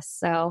of this.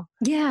 So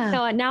yeah.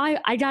 So now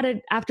I got to,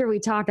 after we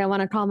talk, I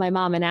want to call my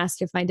mom and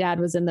ask if my dad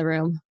was in the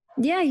room.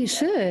 Yeah, you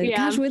should. Yeah,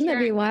 gosh, wouldn't that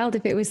be wild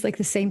if it was like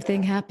the same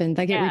thing happened?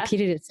 Like it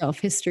repeated itself,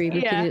 history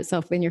repeated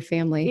itself in your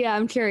family. Yeah,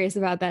 I'm curious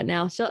about that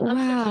now. I'm sure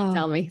she'll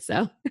tell me.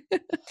 So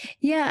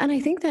yeah, and I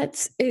think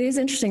it is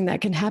interesting that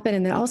can happen.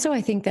 And then also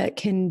I think that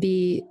can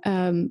be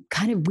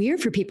kind of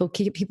weird for people.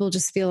 People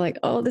just feel like,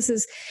 oh, this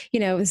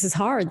is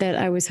hard, that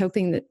I was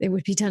hoping that it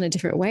would be done a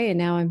different way. And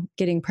now I'm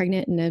getting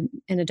pregnant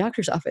in a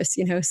doctor's office,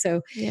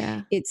 so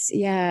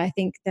I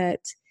think that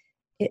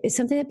it's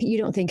something that you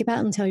don't think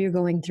about until you're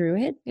going through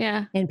it.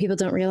 Yeah. And people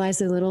don't realize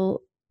the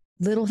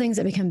little things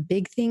that become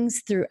big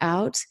things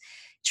throughout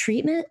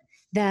treatment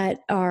that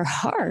are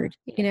hard,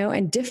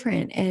 and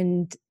different.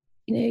 And,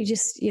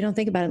 you don't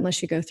think about it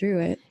unless you go through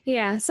it.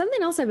 Yeah.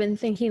 Something else I've been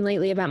thinking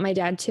lately about my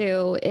dad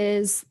too,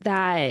 is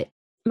that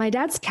my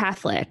dad's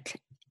Catholic.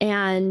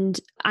 And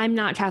I'm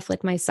not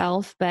Catholic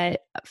myself,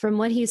 but from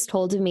what he's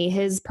told to me,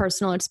 his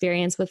personal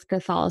experience with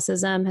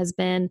Catholicism has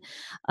been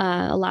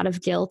a lot of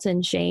guilt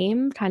and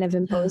shame kind of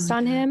imposed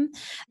on him.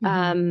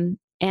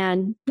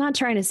 And not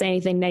trying to say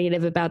anything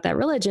negative about that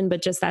religion,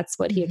 but just that's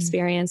what he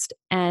experienced.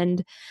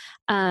 And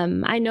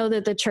I know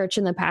that the church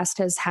in the past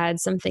has had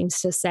some things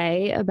to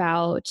say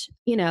about,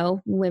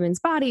 women's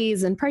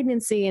bodies and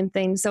pregnancy and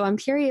things. So I'm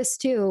curious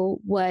too,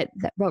 what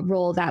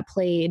role that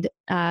played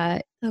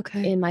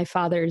Okay. in my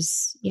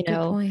father's, Good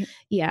point.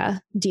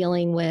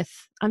 dealing with,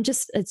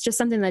 it's just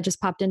something that just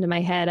popped into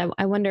my head.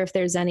 I wonder if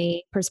there's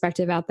any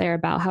perspective out there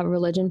about how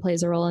religion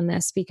plays a role in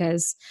this,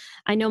 because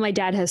I know my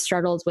dad has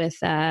struggled with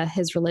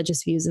his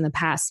religious views in the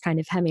past, kind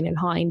of hemming and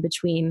hawing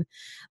between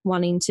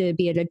wanting to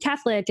be a good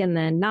Catholic and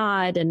then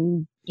not,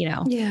 and,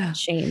 Yeah.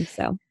 shame.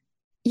 So,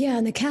 Yeah.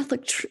 And the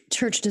Catholic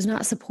Church does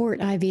not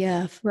support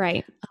IVF.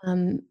 right.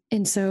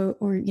 And so,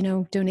 or,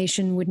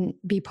 donation wouldn't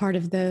be part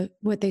of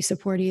what they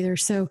support either.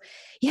 So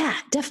yeah,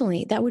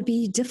 definitely that would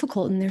be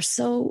difficult. And there's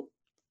so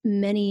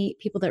many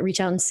people that reach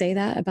out and say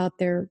that about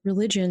their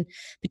religion.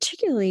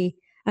 Particularly,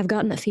 I've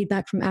gotten that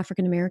feedback from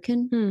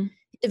African-American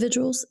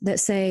individuals that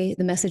say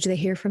the message they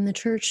hear from the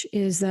church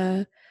is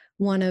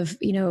one of,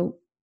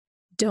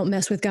 don't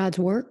mess with God's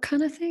work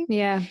kind of thing.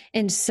 Yeah.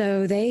 And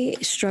so they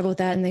struggle with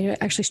that. And they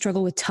actually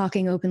struggle with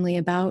talking openly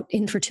about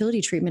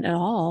infertility treatment at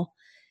all.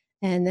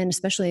 And then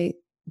especially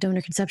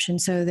donor conception.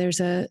 So there's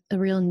a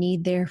real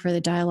need there for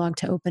the dialogue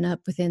to open up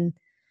within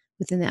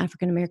the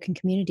African-American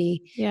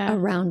community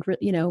around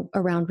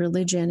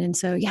religion. And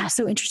so, yeah,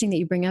 so interesting that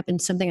you bring up, and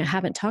something I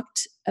haven't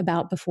talked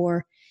about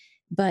before,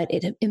 but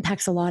it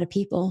impacts a lot of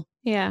people.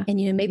 Yeah. And,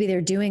 maybe they're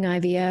doing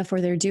IVF,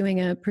 or they're doing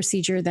a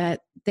procedure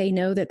that they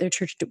know that their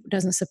church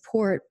doesn't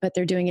support, but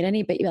they're doing it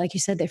anyway. But like you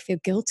said, they feel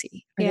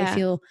guilty, or they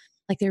feel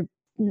like they're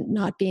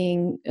not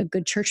being a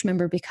good church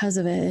member because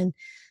of it. And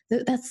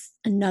that's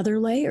another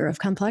layer of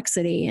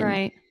complexity and,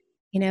 right.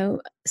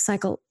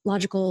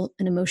 Psychological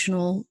and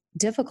emotional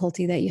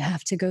difficulty that you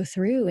have to go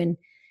through. And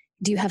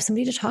do you have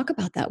somebody to talk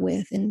about that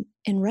with and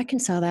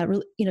reconcile that?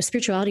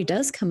 Spirituality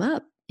does come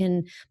up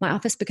in my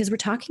office because we're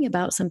talking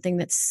about something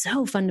that's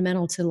so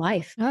fundamental to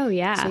life. Oh,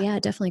 yeah. So yeah,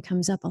 it definitely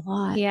comes up a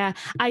lot. Yeah.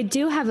 I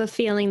do have a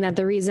feeling that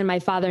the reason my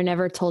father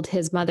never told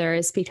his mother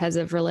is because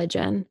of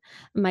religion.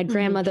 My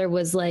grandmother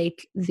was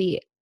like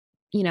the,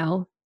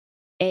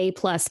 A+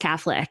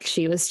 Catholic.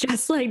 She was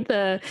just like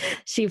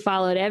she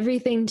followed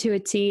everything to a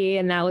T,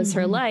 and that was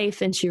her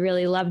life, and she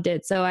really loved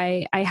it. So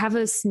I have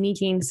a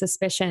sneaking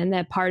suspicion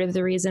that part of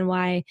the reason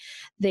why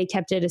they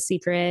kept it a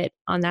secret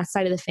on that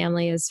side of the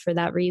family is for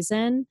that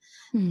reason.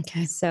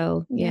 Okay.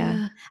 So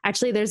yeah.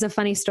 Actually, there's a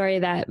funny story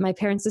that my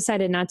parents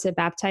decided not to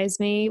baptize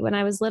me when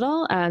I was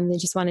little. They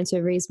just wanted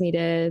to raise me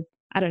to,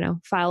 I don't know,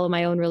 follow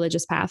my own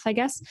religious path, I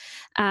guess.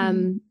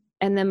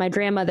 And then my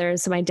grandmother,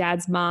 so my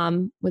dad's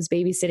mom, was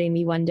babysitting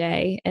me one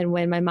day. And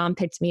when my mom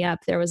picked me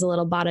up, there was a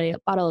little bottle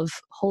of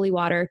holy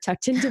water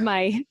tucked into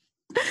my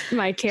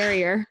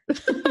carrier.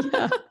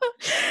 Yeah.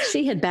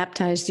 She had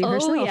baptized you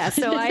herself. Oh, yeah.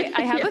 So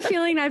I have a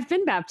feeling I've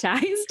been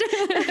baptized.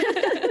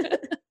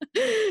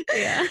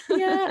 Yeah,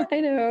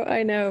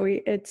 I know.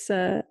 It's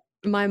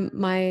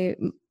my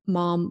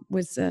mom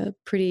was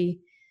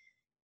pretty,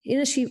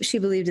 she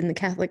believed in the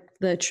Catholic,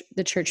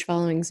 the church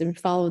followings, and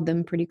followed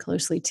them pretty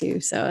closely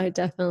too. So I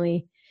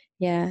definitely,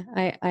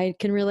 I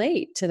can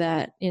relate to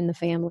that in the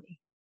family.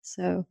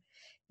 So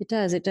it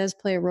does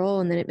play a role.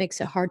 And then it makes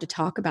it harder to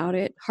talk about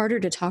it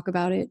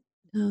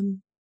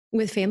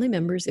with family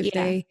members if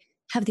they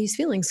have these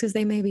feelings, because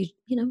they may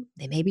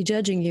be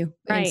judging you.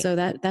 Right. And so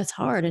that's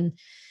hard. And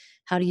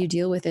how do you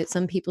deal with it?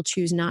 Some people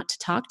choose not to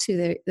talk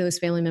to those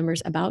family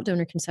members about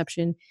donor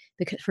conception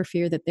for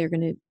fear that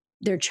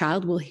their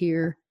child will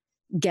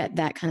get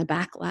that kind of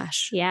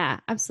backlash.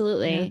 Yeah,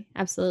 absolutely. Yeah.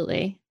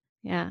 Absolutely.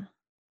 Yeah.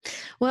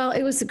 Well,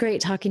 it was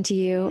great talking to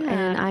you.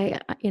 And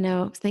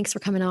thanks for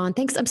coming on.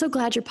 Thanks. I'm so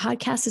glad your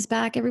podcast is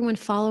back. Everyone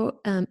follow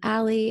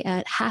Allie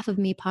at Half of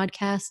Me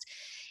podcast,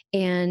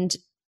 and,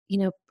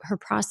 her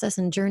process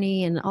and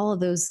journey and all of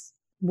those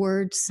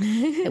words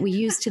that we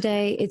use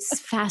today. It's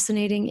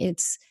fascinating.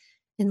 It's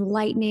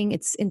enlightening.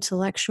 It's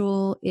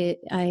intellectual.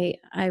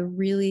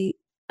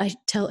 I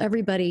tell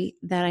everybody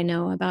that I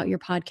know about your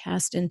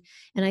podcast, and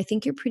I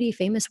think you're pretty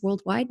famous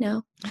worldwide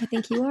now. I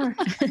think you are.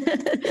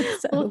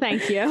 So, well,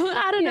 thank you.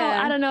 I don't know.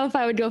 I don't know if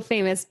I would go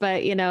famous,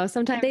 but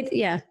sometimes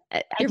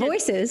your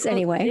voices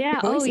anyway. Yeah.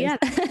 Voices. Oh, yeah.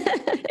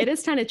 It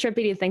is kind of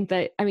trippy to think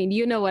that. I mean,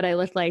 what I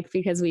look like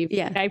because we've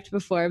Skyped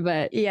before,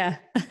 but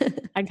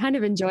I kind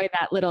of enjoy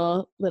that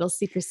little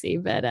secrecy.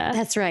 But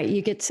that's right.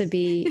 You get to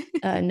be.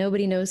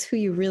 Nobody knows who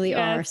you really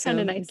are. So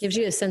nice. It gives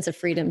you a sense of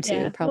freedom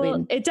too. Probably.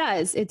 Well, it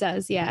does. It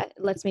does. Yeah. It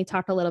lets me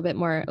talk a little bit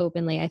more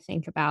openly, I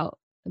think, about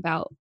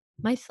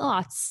my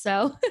thoughts.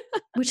 So,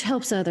 which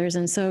helps others.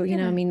 And so, you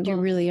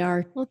really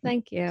are. Well,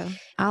 thank you.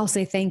 I'll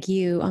say thank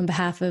you on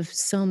behalf of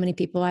so many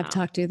people I've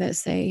talked to that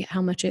say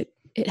how much it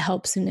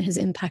helps and has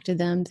impacted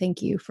them.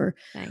 Thank you for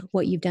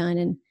what you've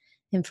done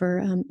and for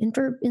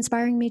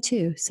inspiring me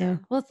too. So,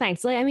 well,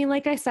 thanks.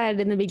 Like I said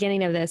in the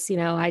beginning of this,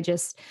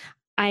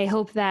 I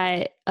hope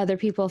that other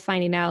people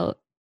finding out,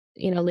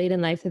 late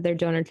in life that they're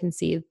donor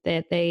conceived,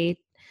 that they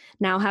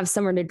now have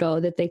somewhere to go,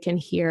 that they can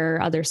hear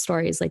other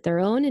stories like their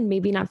own and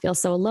maybe not feel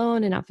so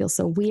alone and not feel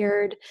so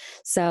weird.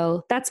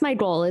 So that's my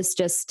goal, is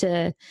just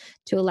to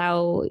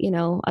allow,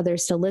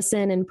 others to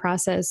listen and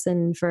process,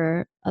 and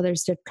for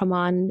others to come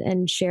on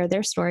and share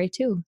their story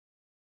too.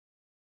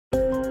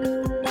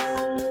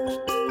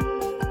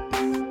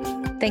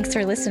 Thanks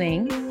for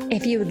listening.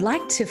 If you would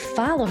like to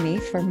follow me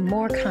for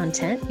more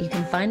content, you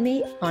can find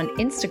me on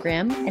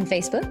Instagram and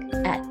Facebook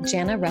at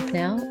Jana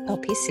Rupnow,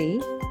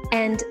 LPC.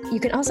 And you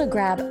can also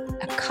grab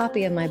a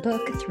copy of my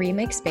book, 3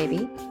 Makes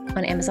Baby,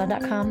 on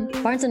Amazon.com,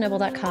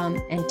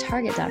 BarnesandNoble.com, and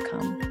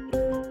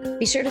Target.com.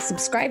 Be sure to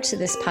subscribe to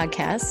this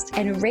podcast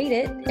and rate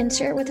it and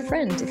share it with a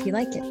friend if you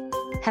like it.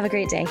 Have a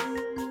great day.